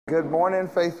Good morning,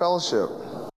 Faith Fellowship.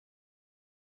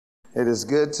 It is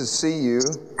good to see you.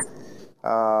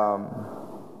 I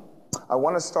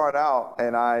want to start out,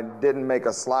 and I didn't make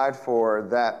a slide for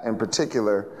that in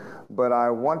particular, but I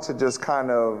want to just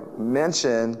kind of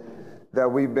mention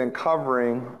that we've been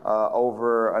covering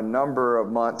over a number of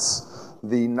months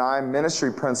the 9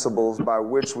 ministry principles by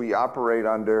which we operate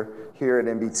under here at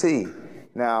MBT.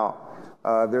 Now,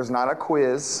 there's not a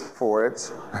quiz for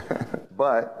it,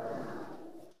 but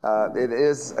it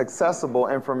is accessible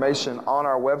information on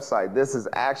our website. This is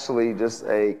actually just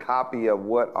a copy of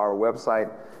what our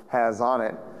website has on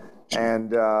it.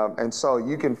 And so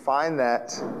you can find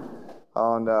that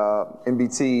on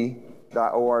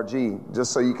mbt.org,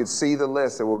 just so you can see the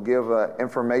list. It will give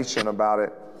information about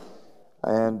it.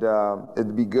 And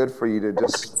it'd be good for you to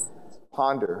just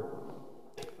ponder.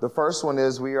 The first one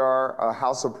is we are a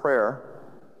house of prayer.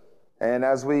 And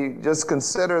as we just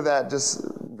consider that just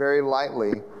very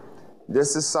lightly,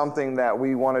 this is something that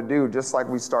we want to do, just like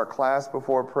we start class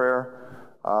before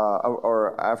prayer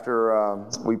or after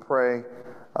we pray.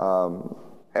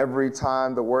 Every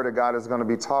time the Word of God is going to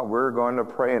be taught, we're going to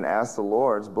pray and ask the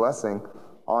Lord's blessing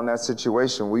on that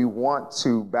situation. We want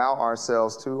to bow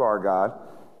ourselves to our God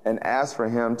and ask for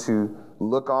Him to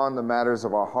look on the matters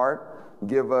of our heart,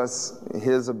 give us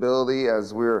His ability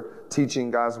as we're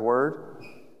teaching God's Word.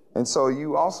 And so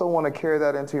you also want to carry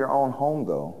that into your own home,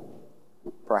 though.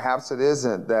 Perhaps it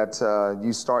isn't that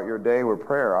you start your day with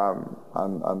prayer.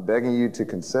 I'm begging you to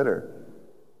consider,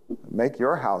 make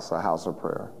your house a house of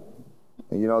prayer.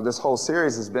 And, you know, this whole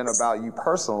series has been about you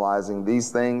personalizing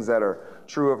these things that are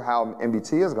true of how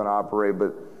MBT is going to operate,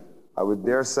 but I would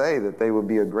dare say that they would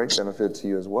be a great benefit to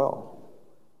you as well.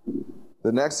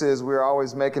 The next is we're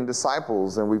always making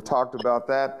disciples, and we've talked about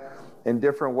that in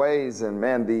different ways. And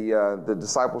man, the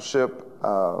discipleship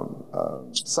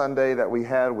Sunday that we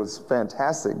had was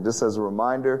fantastic, just as a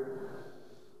reminder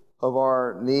of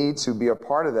our need to be a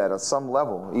part of that at some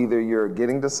level. Either you're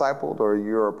getting discipled, or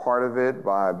you're a part of it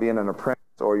by being an apprentice,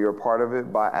 or you're a part of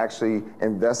it by actually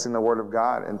investing the Word of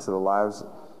God into the lives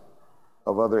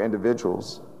of other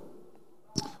individuals.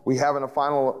 We have a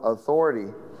final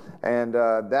authority, and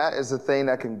that is the thing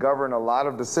that can govern a lot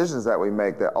of decisions that we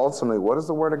make, that ultimately, what does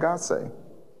the Word of God say?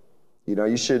 You know,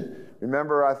 you should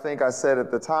remember, I think I said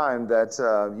at the time that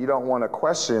you don't want to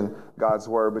question God's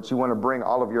Word, but you want to bring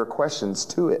all of your questions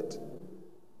to it.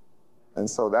 And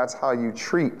so that's how you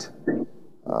treat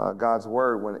God's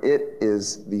Word when it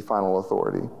is the final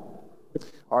authority.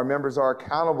 Our members are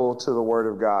accountable to the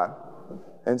Word of God.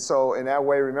 And so in that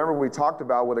way, remember we talked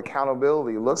about what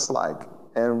accountability looks like.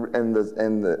 And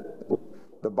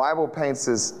the Bible paints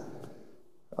this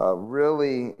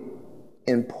really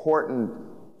important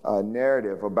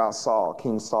narrative about Saul,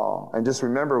 King Saul. And just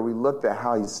remember, we looked at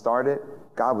how he started.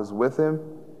 God was with him.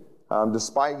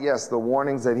 Despite, yes, the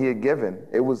warnings that he had given,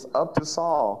 it was up to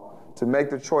Saul to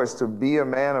make the choice to be a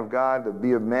man of God, to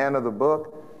be a man of the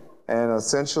book. And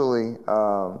essentially,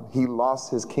 he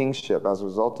lost his kingship as a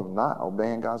result of not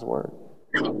obeying God's word.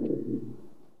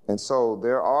 And so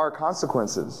there are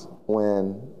consequences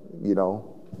when, you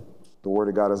know, the Word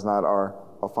of God is not our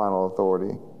final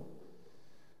authority.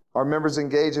 Our members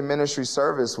engage in ministry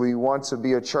service. We want to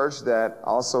be a church that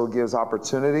also gives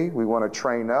opportunity. We want to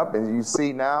train up. And you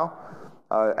see now,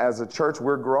 as a church,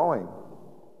 we're growing.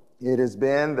 It has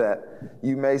been that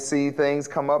you may see things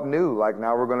come up new, like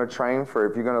now we're going to train for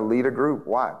if you're going to lead a group.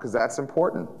 Why? Because that's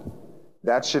important.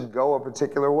 That should go a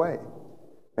particular way.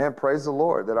 Man, praise the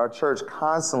Lord that our church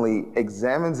constantly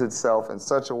examines itself in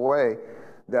such a way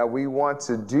that we want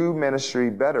to do ministry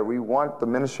better. We want the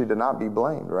ministry to not be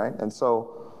blamed, right? And so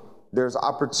there's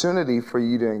opportunity for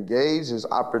you to engage. There's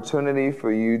opportunity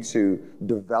for you to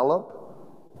develop.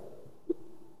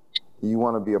 You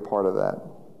want to be a part of that.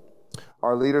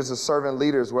 Our leaders are servant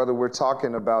leaders, whether we're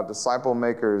talking about disciple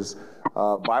makers,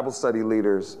 Bible study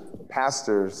leaders,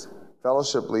 pastors,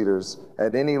 fellowship leaders,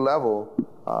 at any level,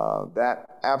 that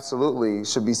absolutely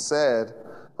should be said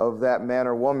of that man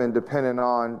or woman, depending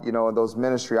on, you know, those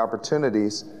ministry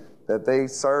opportunities, that they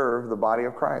serve the body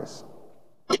of Christ.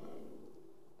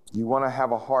 You want to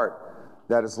have a heart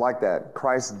that is like that.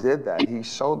 Christ did that. He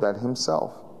showed that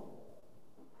himself.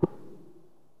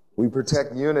 We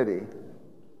protect unity.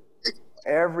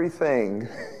 Everything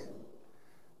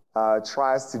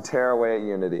tries to tear away at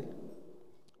unity,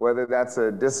 whether that's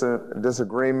a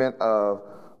disagreement of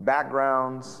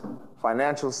backgrounds,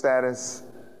 financial status,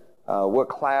 what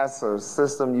class or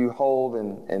system you hold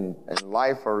in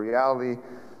life or reality.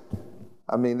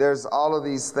 I mean, there's all of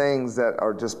these things that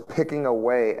are just picking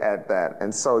away at that.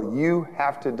 And so you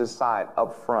have to decide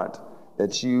up front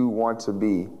that you want to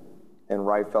be in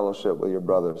right fellowship with your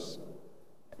brothers.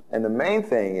 And the main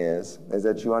thing is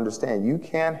that you understand you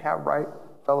can't have right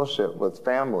fellowship with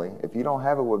family if you don't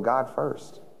have it with God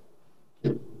first.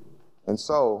 And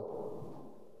so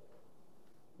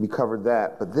we covered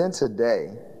that. But then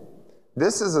today,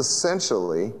 this is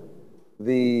essentially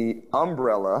the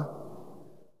umbrella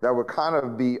that would kind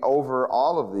of be over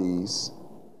all of these.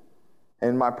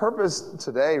 And my purpose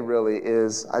today really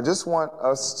is I just want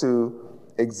us to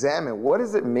examine what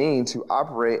does it mean to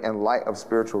operate in light of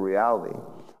spiritual reality.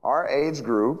 Our age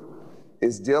group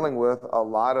is dealing with a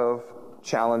lot of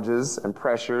challenges and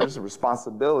pressures,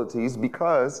 responsibilities,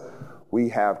 because we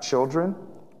have children,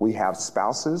 we have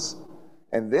spouses,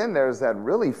 and then there's that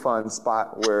really fun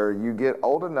spot where you get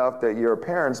old enough that your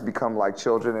parents become like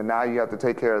children, and now you have to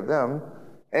take care of them,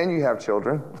 and you have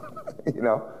children,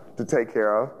 to take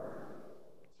care of.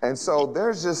 And so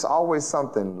there's just always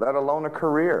something, let alone a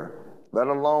career, let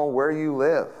alone where you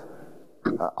live.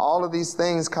 All of these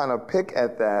things kind of pick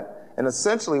at that. And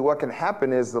essentially what can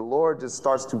happen is the Lord just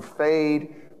starts to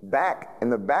fade back in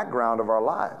the background of our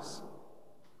lives.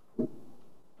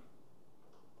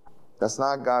 That's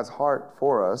not God's heart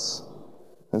for us.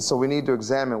 And so we need to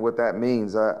examine what that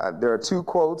means. There are two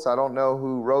quotes. I don't know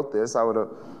who wrote this.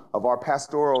 Of our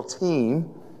pastoral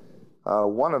team,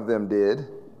 one of them did.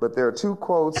 But there are two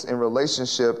quotes in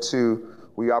relationship to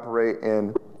we operate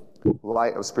in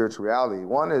light of spiritual reality.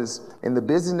 One is, in the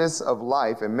busyness of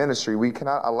life and ministry, we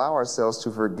cannot allow ourselves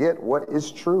to forget what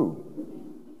is true.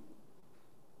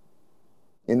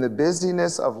 In the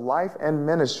busyness of life and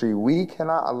ministry, we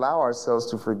cannot allow ourselves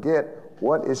to forget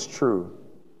what is true.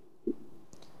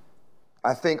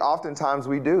 I think oftentimes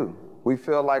we do. We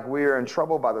feel like we are in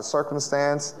trouble by the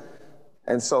circumstance,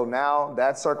 and so now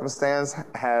that circumstance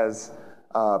has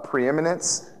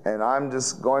preeminence, and I'm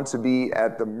just going to be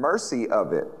at the mercy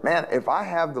of it. Man, if I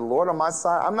have the Lord on my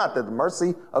side, I'm not at the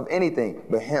mercy of anything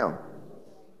but Him.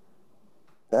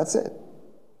 That's it.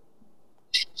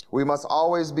 We must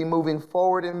always be moving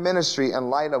forward in ministry in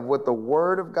light of what the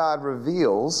Word of God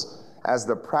reveals as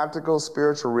the practical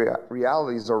spiritual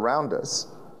realities around us.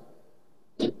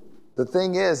 The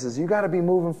thing is you got to be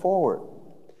moving forward.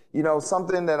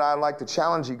 Something that I like to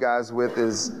challenge you guys with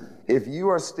is, if you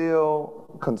are still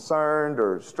concerned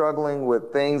or struggling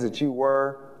with things that you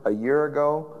were a year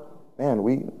ago,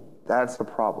 man, that's a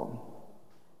problem.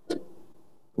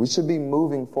 We should be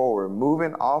moving forward,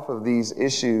 moving off of these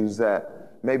issues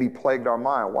that maybe plagued our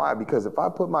mind. Why? Because if I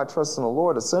put my trust in the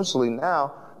Lord, essentially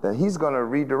now, then He's going to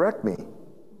redirect me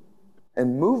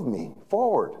and move me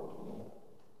forward.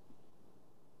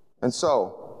 And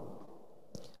so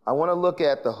I want to look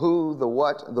at the who, the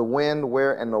what, the when,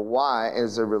 where, and the why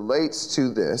as it relates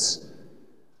to this.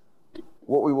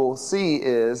 What we will see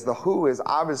is the who is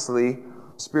obviously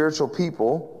spiritual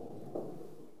people.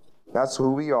 That's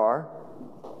who we are.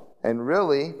 And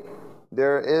really,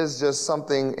 there is just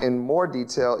something in more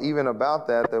detail even about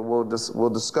that we'll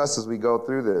discuss as we go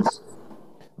through this.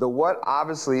 The what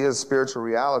obviously is spiritual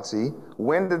reality.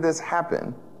 When did this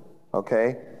happen?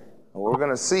 Okay? And we're going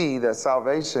to see that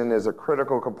salvation is a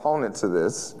critical component to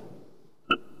this.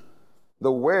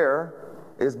 The where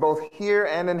is both here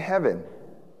and in heaven.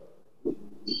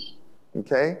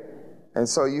 Okay? And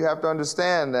so you have to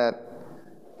understand that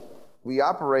we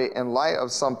operate in light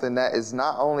of something that is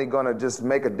not only going to just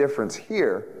make a difference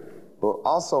here, but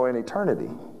also in eternity.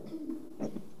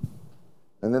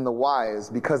 And then the why is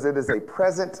because it is a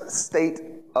present state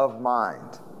of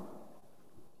mind.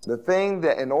 The thing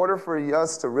that in order for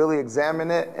us to really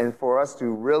examine it and for us to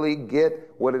really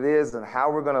get what it is and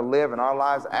how we're going to live and our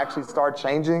lives actually start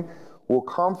changing will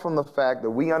come from the fact that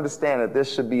we understand that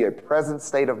this should be a present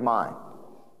state of mind.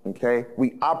 Okay?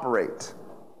 We operate.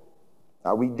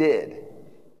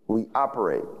 We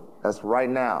operate. That's right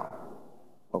now.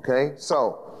 Okay?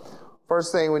 So,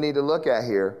 first thing we need to look at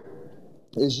here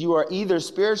is you are either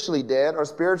spiritually dead or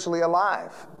spiritually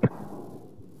alive.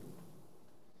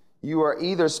 You are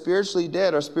either spiritually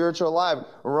dead or spiritually alive.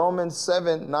 Romans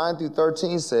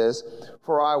 7:9-13 says,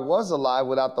 "For I was alive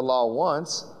without the law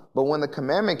once, but when the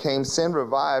commandment came, sin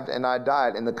revived, and I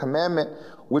died. And the commandment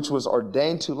which was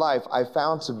ordained to life, I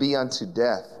found to be unto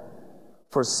death.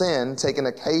 For sin, taking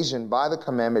occasion by the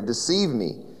commandment, deceived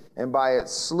me, and by it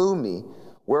slew me.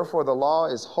 Wherefore the law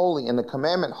is holy, and the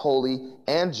commandment holy,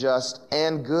 and just,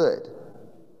 and good.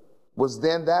 Was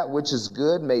then that which is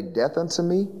good made death unto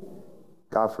me?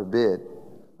 God forbid.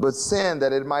 But sin,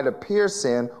 that it might appear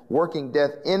sin, working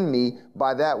death in me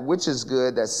by that which is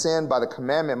good, that sin by the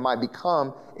commandment might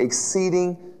become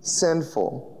exceeding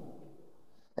sinful."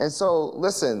 And so,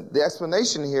 listen, the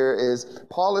explanation here is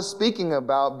Paul is speaking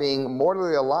about being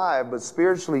mortally alive but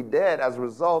spiritually dead as a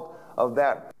result of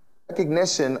that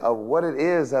recognition of what it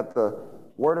is that the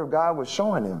Word of God was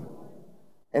showing him.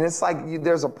 And it's like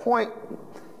there's a point,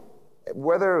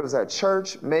 whether it was at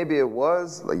church, maybe it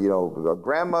was, a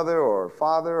grandmother or a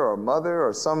father or a mother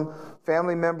or some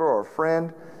family member or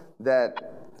friend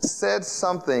that said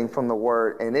something from the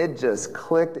Word and it just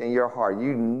clicked in your heart.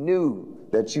 You knew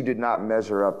that you did not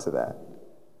measure up to that.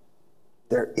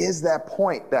 There is that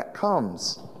point that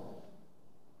comes.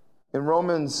 In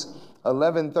Romans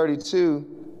 11:32,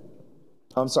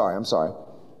 I'm sorry.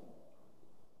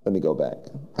 Let me go back.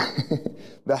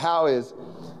 The how is,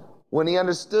 when he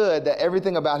understood that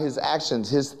everything about his actions,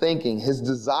 his thinking, his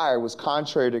desire was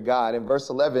contrary to God, in verse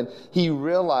 11, he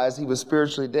realized he was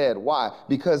spiritually dead. Why?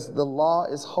 Because the law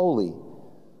is holy.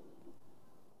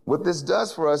 What this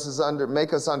does for us is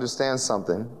make us understand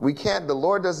something. The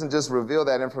Lord doesn't just reveal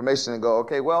that information and go,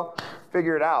 okay, well,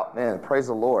 figure it out. Man, praise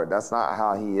the Lord. That's not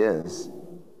how he is.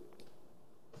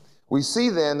 We see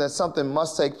then that something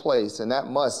must take place, and that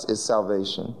must is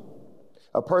salvation.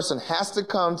 A person has to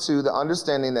come to the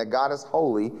understanding that God is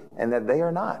holy and that they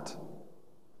are not.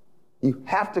 You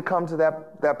have to come to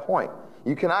that point.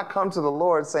 You cannot come to the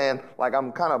Lord saying, like,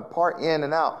 I'm kind of part in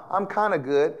and out. I'm kind of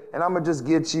good, and I'm going to just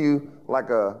get you like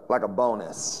a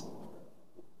bonus.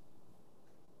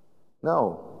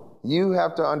 No, you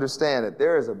have to understand that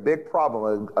there is a big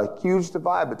problem, a huge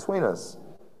divide between us.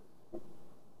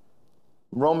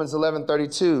 Romans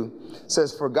 11:32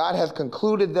 says, for God hath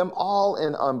concluded them all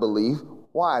in unbelief.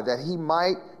 Why? That he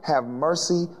might have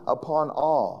mercy upon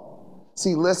all.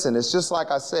 See, listen, it's just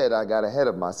like I said, I got ahead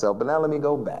of myself, but now let me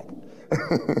go back.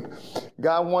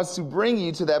 God wants to bring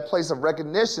you to that place of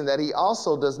recognition that he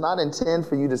also does not intend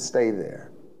for you to stay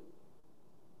there.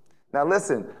 Now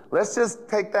listen, let's just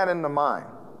take that into mind.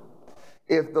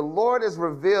 If the Lord is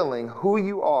revealing who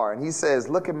you are, and he says,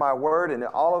 look at my word and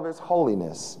all of its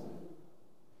holiness,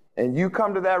 and you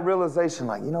come to that realization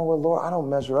like, you know what, Lord, I don't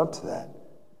measure up to that.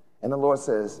 And the Lord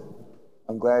says,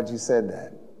 I'm glad you said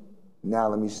that. Now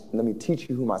let me teach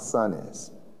you who my son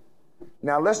is.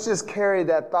 Now let's just carry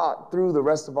that thought through the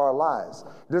rest of our lives.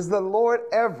 Does the Lord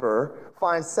ever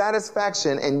find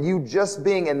satisfaction in you just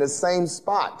being in the same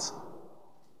spot?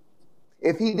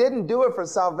 If he didn't do it for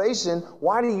salvation,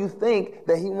 why do you think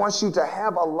that he wants you to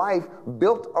have a life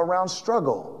built around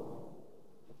struggle?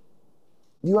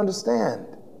 You understand?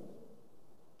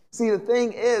 See, the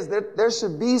thing is that there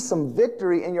should be some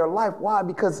victory in your life. Why?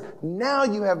 Because now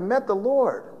you have met the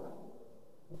Lord.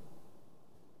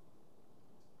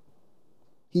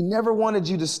 He never wanted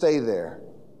you to stay there.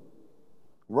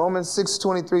 Romans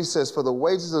 6:23 says, for the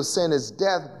wages of sin is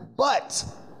death, but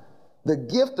the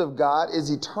gift of God is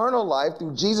eternal life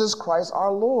through Jesus Christ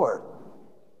our Lord.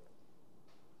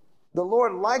 The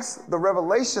Lord likes the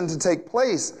revelation to take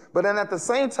place, but then at the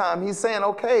same time, he's saying,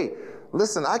 okay,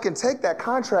 listen, I can take that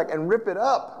contract and rip it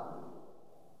up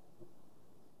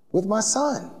with my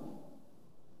son.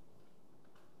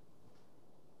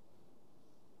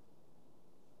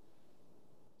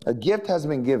 A gift has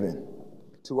been given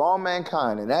to all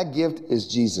mankind, and that gift is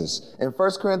Jesus. In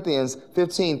 1 Corinthians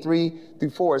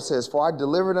 15:3-4, it says, for I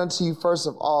delivered unto you first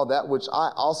of all that which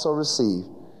I also received,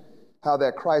 how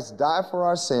that Christ died for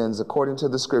our sins according to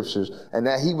the scriptures, and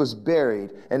that he was buried,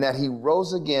 and that he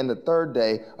rose again the third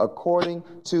day according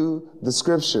to the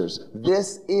scriptures.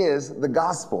 This is the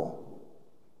gospel.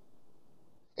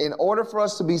 In order for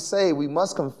us to be saved, we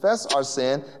must confess our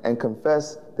sin and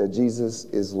confess that Jesus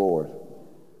is Lord.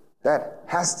 That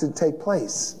has to take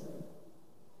place.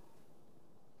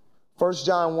 1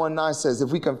 John 1:9 says,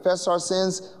 if we confess our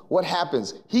sins, what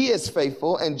happens? He is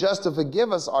faithful and just to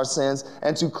forgive us our sins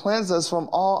and to cleanse us from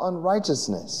all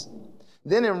unrighteousness.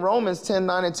 Then in Romans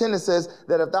 10:9-10, it says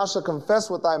that if thou shalt confess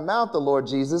with thy mouth the Lord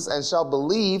Jesus and shalt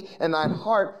believe in thine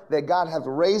heart that God hath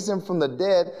raised him from the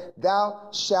dead, thou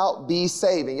shalt be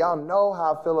saved. And y'all know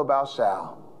how I feel about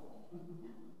shall.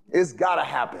 It's got to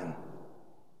happen.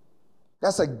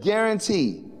 That's a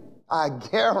guarantee. I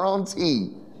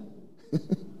guarantee.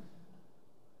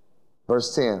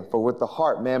 Verse 10, for with the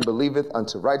heart man believeth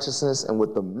unto righteousness, and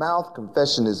with the mouth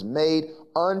confession is made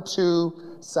unto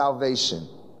salvation.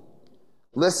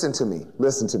 Listen to me.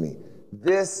 Listen to me.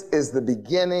 This is the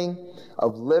beginning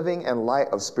of living in light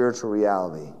of spiritual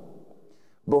reality.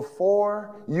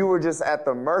 Before, you were just at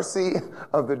the mercy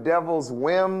of the devil's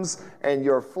whims and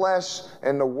your flesh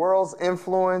and the world's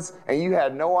influence, and you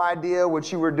had no idea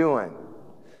what you were doing.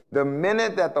 The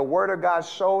minute that the word of God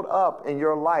showed up in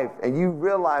your life and you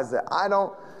realize that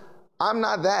I'm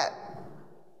not that,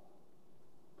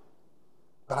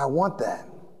 but I want that.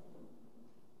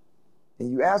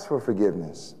 And you ask for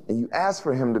forgiveness and you ask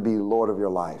for him to be Lord of your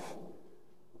life.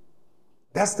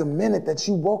 That's the minute that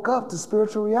you woke up to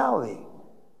spiritual reality.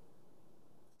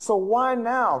 So why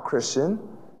now, Christian,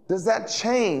 does that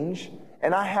change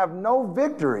and I have no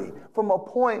victory from a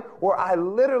point where I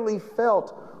literally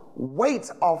felt weight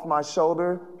off my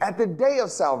shoulder at the day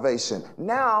of salvation?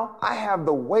 Now I have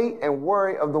the weight and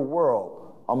worry of the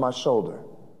world on my shoulder.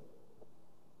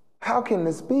 How can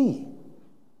this be?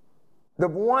 The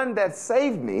one that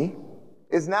saved me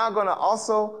is now going to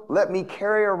also let me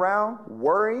carry around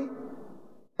worry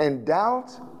and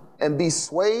doubt and be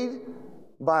swayed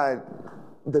by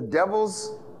the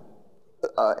devil's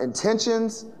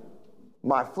intentions,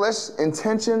 my flesh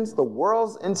intentions, the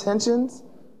world's intentions?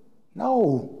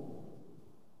 No.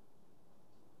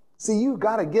 See, you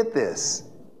got to get this.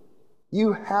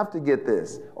 You have to get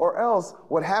this. Or else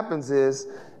what happens is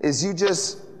you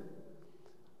just,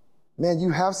 man,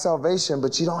 you have salvation,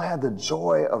 but you don't have the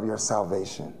joy of your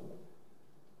salvation.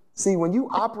 See, when you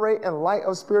operate in light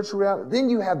of spiritual reality, then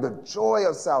you have the joy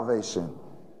of salvation.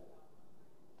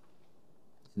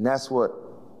 And that's what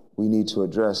we need to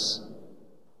address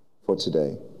for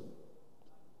today.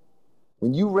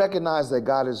 When you recognize that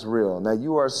God is real, now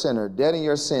you are a sinner, dead in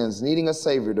your sins, needing a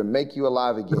Savior to make you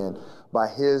alive again by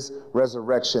His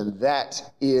resurrection, that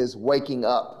is waking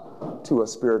up to a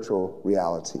spiritual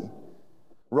reality.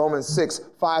 Romans 6,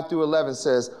 5 through 11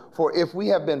 says, "For if we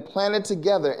have been planted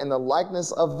together in the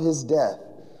likeness of His death,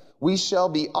 we shall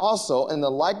be also in the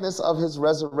likeness of His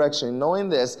resurrection, knowing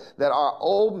this, that our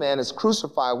old man is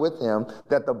crucified with Him,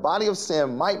 that the body of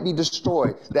sin might be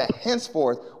destroyed, that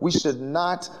henceforth we should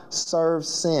not serve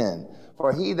sin.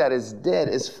 For he that is dead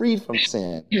is freed from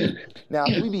sin. Now,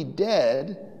 if we be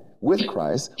dead with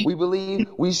Christ, we believe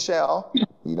we shall,"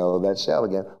 you know that shall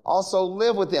again, "also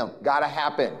live with Him." Gotta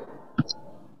happen.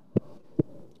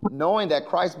 "Knowing that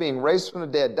Christ being raised from the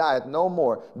dead dieth no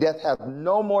more, death hath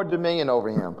no more dominion over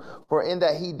him. For in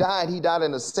that he died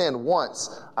in a sin once."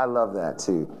 I love that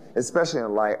too, especially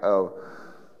in light of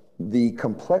the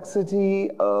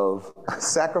complexity of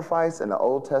sacrifice in the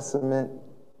Old Testament.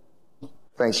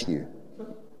 Thank you,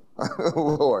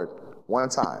 Lord. One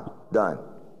time, done.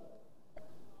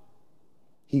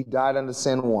 He died unto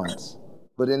sin once,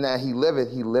 but in that he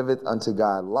liveth unto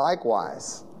God.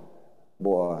 Likewise,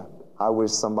 boy, I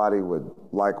wish somebody would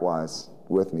likewise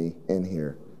with me in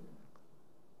here.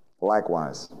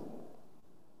 Likewise,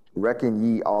 reckon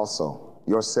ye also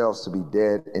yourselves to be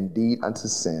dead indeed unto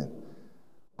sin,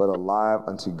 but alive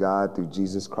unto God through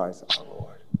Jesus Christ our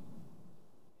Lord.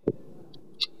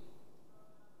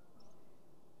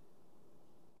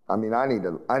 I mean, I need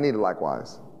to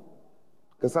likewise.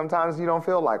 Because sometimes you don't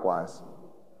feel likewise,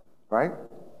 right?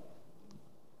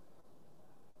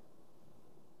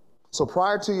 So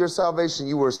prior to your salvation,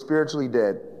 you were spiritually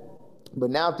dead. But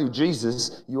now through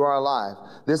Jesus, you are alive.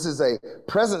 This is a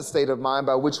present state of mind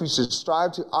by which we should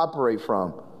strive to operate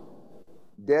from.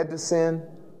 Dead to sin,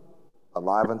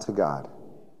 alive unto God,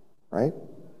 right?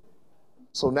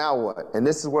 So now what? And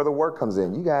this is where the work comes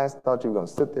in. You guys thought you were going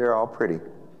to sit there all pretty.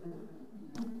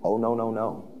 Oh, no, no,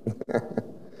 no.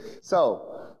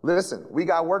 So, listen, we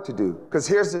got work to do. Because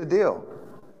here's the deal.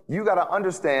 You got to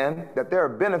understand that there are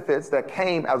benefits that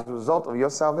came as a result of your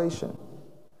salvation.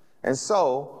 And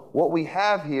so, what we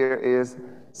have here is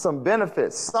some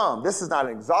benefits. This is not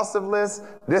an exhaustive list.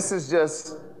 This is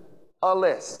just a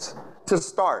list to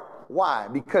start. Why?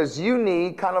 Because you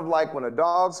need, kind of like when a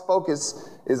dog's focus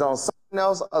is on something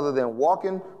else other than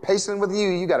walking patient with you,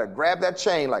 you got to grab that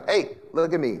chain like, hey,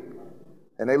 look at me.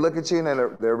 And they look at you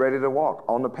and they're ready to walk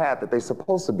on the path that they're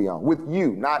supposed to be on with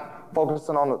you, not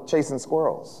focusing on chasing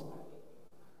squirrels.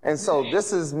 And so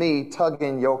this is me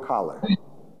tugging your collar,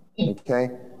 okay?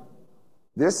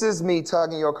 This is me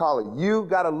tugging your collar. You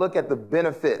got to look at the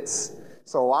benefits.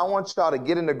 So I want y'all to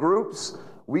get into groups.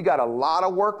 We got a lot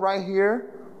of work right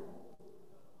here.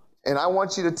 And I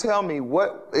want you to tell me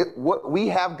what we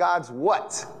have God's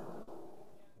what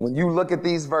when you look at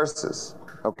these verses,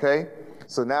 okay?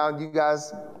 So now you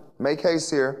guys make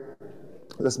haste here.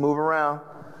 Let's move around.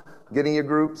 Get in your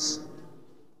groups,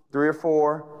 3 or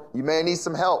 4. You may need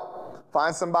some help.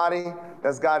 Find somebody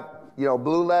that's got,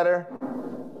 blue letter.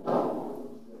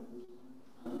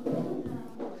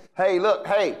 Hey, look,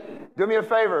 do me a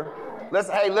favor.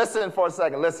 Listen for a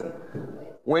second. Listen.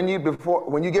 When you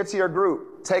get to your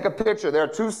group, take a picture. There are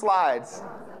 2 slides.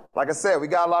 Like I said, we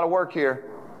got a lot of work here.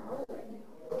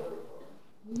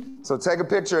 So take a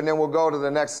picture and then we'll go to the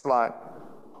next slide.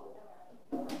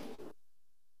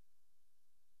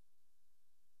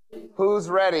 Who's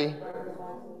ready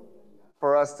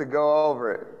for us to go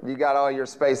over it? You got all your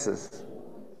spaces.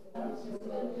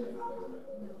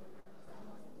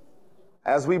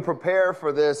 As we prepare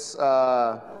for this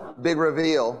Big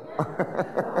reveal.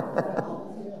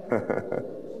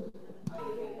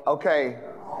 Okay.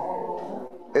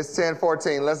 It's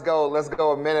 10:14. Let's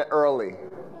go a minute early.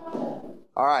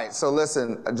 All right, so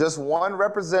listen, just one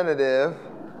representative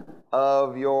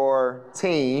of your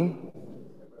team,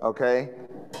 okay,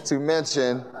 to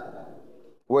mention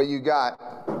what you got.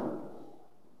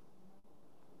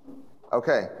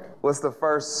 Okay, what's the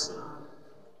first?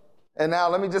 And now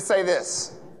let me just say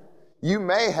this. You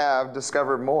may have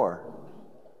discovered more.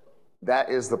 That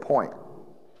is the point.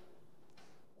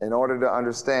 In order to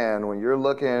understand, when you're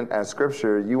looking at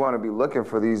Scripture, you want to be looking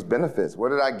for these benefits. What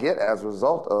did I get as a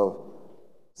result of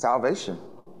salvation?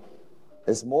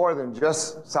 It's more than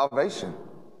just salvation.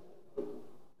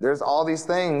 There's all these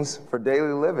things for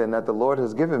daily living that the Lord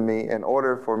has given me in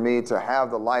order for me to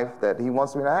have the life that He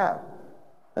wants me to have.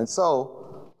 And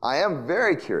so I am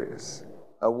very curious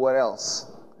of what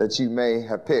else that you may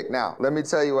have picked. Now, let me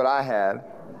tell you what I had,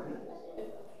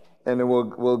 and then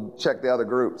we'll check the other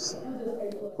groups.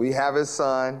 We have His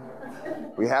Son,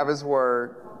 we have His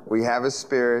Word, we have His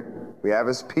Spirit, we have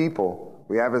His people,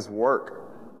 we have His work,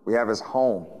 we have His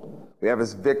home, we have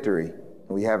His victory, and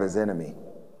we have His enemy.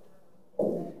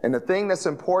 And the thing that's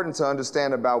important to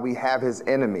understand about we have His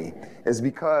enemy is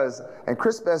because, and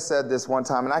Chris Best said this one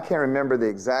time, and I can't remember the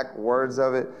exact words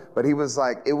of it, but he was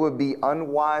like, it would be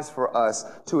unwise for us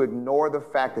to ignore the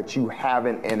fact that you have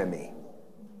an enemy.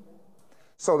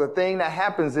 So the thing that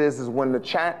happens is when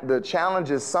the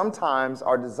challenges sometimes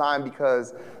are designed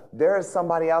because there is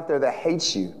somebody out there that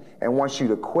hates you and wants you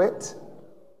to quit,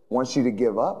 wants you to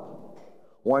give up,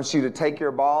 wants you to take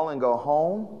your ball and go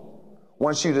home,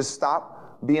 wants you to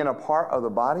stop being a part of the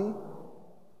body.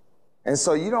 And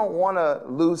so you don't want to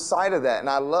lose sight of that. And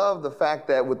I love the fact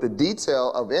that with the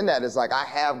detail of in that is like, I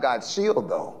have God's shield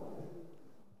though.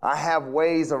 I have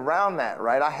ways around that,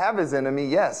 right? I have His enemy,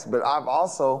 yes, but I've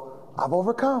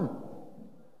overcome.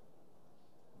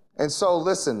 And so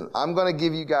listen, I'm going to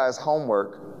give you guys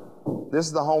homework. This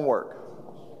is the homework.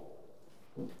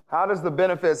 How does the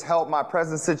benefits help my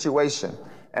present situation?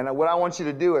 And what I want you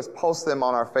to do is post them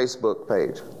on our Facebook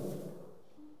page.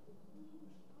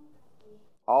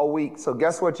 All week. So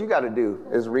guess what you got to do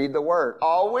is read the Word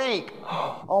all week.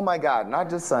 Oh my God, not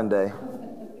just Sunday.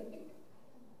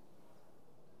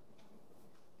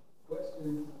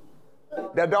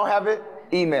 That don't have it?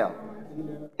 Email.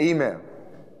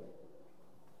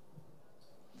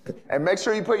 And make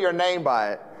sure you put your name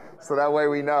by it so that way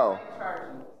we know.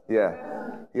 Yeah.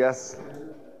 Yes.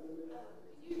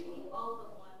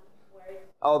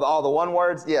 Oh, all the one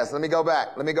words? Yes, let me go back.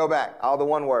 All the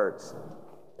one words.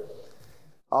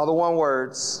 All the one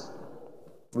words.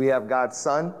 We have God's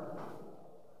Son.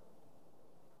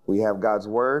 We have God's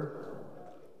Word.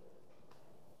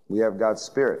 We have God's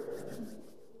Spirit.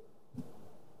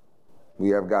 We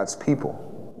have God's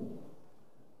people.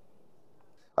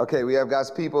 Okay, we have God's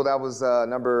people. That was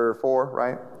number 4,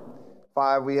 right?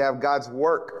 5, we have God's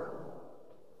work.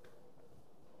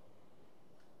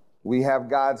 We have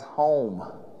God's home.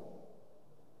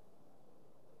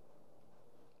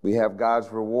 We have God's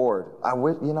reward.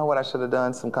 You know what I should have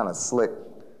done? Some kind of slick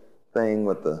thing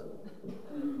with the...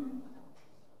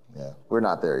 Yeah, we're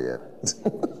not there yet.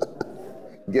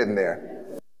 Getting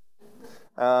there.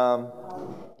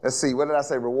 Let's see, what did I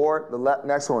say? Reward? The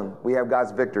next one, we have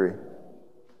God's victory.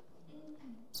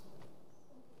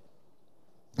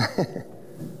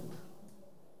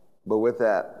 But with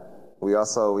that, we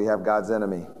have God's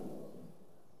enemy.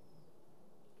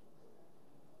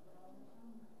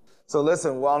 So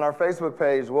listen, well, on our Facebook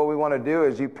page, what we want to do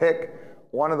is you pick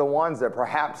one of the ones that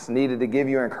perhaps needed to give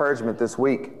you encouragement this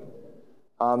week.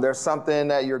 There's something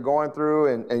that you're going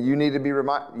through and you need to be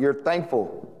reminded. You're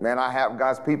thankful, man, I have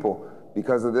God's people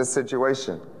because of this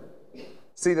situation.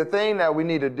 See, the thing that we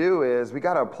need to do is we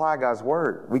got to apply God's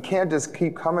Word. We can't just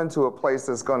keep coming to a place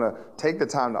that's going to take the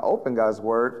time to open God's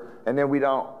Word and then we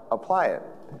don't apply it.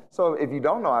 So if you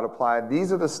don't know how to apply it,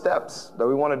 these are the steps that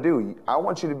we want to do. I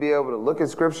want you to be able to look at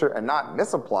Scripture and not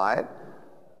misapply it,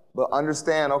 but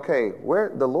understand, okay,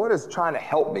 where the Lord is trying to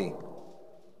help me,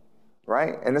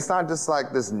 right? And it's not just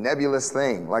like this nebulous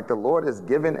thing. Like the Lord is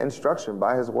given instruction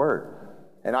by His Word.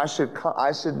 And I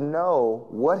should know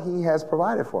what He has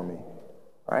provided for me,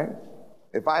 right?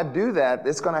 If I do that,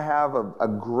 it's going to have a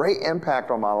great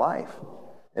impact on my life,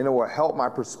 and it will help my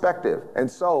perspective. And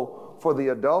so for the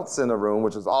adults in the room,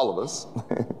 which is all of us,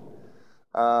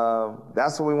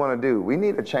 that's what we want to do. We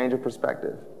need a change of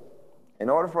perspective. In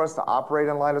order for us to operate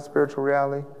in light of spiritual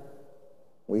reality,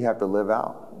 we have to live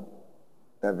out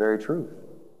that very truth,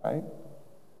 right?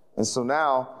 And so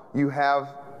now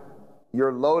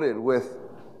you're loaded with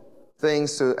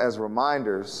things as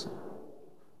reminders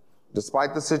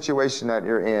despite the situation that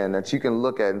you're in, that you can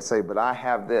look at and say, but I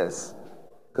have this.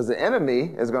 Because the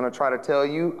enemy is going to try to tell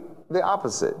you the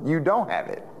opposite. You don't have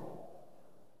it.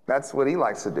 That's what he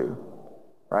likes to do,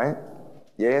 right?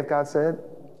 Yeah, if God said,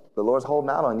 the Lord's holding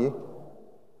out on you.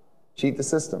 Cheat the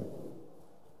system.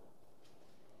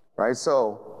 Right?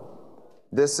 So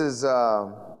this is,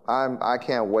 I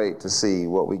can't wait to see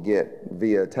what we get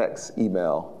via text,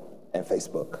 email, and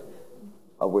Facebook,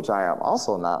 of which I am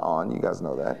also not on. You guys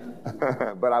know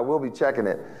that. But I will be checking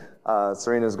it.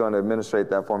 Serena's going to administrate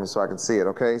that for me so I can see it,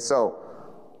 okay? So,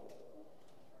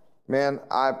 man,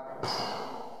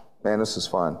 this is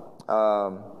fun.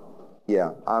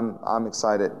 Yeah, I'm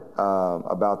excited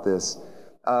about this.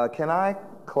 Can I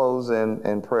close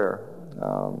in prayer?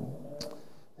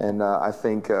 And I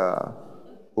think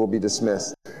we'll be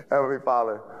dismissed. Heavenly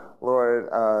Father, Lord,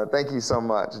 thank you so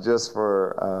much just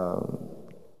for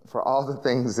all the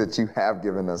things that you have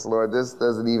given us. Lord, this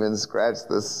doesn't even scratch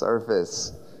the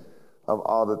surface of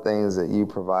all the things that you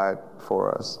provide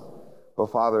for us.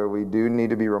 But Father, we do need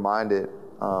to be reminded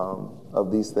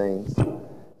of these things.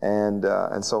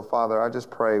 And so, Father, I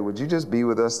just pray, would you just be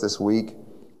with us this week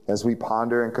as we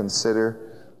ponder and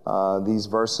consider these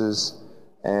verses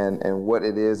and what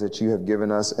it is that you have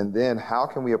given us, and then how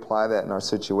can we apply that in our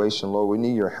situation? Lord, we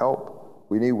need your help.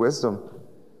 We need wisdom.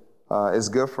 It's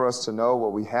good for us to know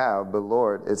what we have, but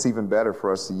Lord, it's even better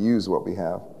for us to use what we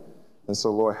have. And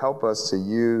so, Lord, help us to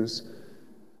use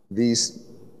these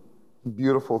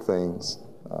beautiful things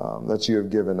that you have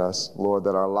given us, Lord,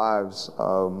 that our lives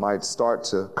might start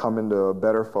to come into a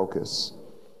better focus,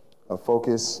 a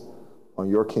focus on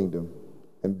your kingdom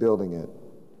and building it.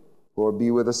 Lord, be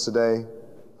with us today.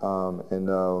 And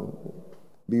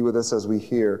be with us as we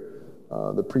hear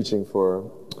the preaching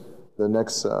for the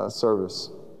next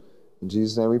service. In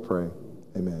Jesus' name we pray.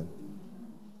 Amen.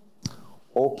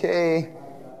 Okay.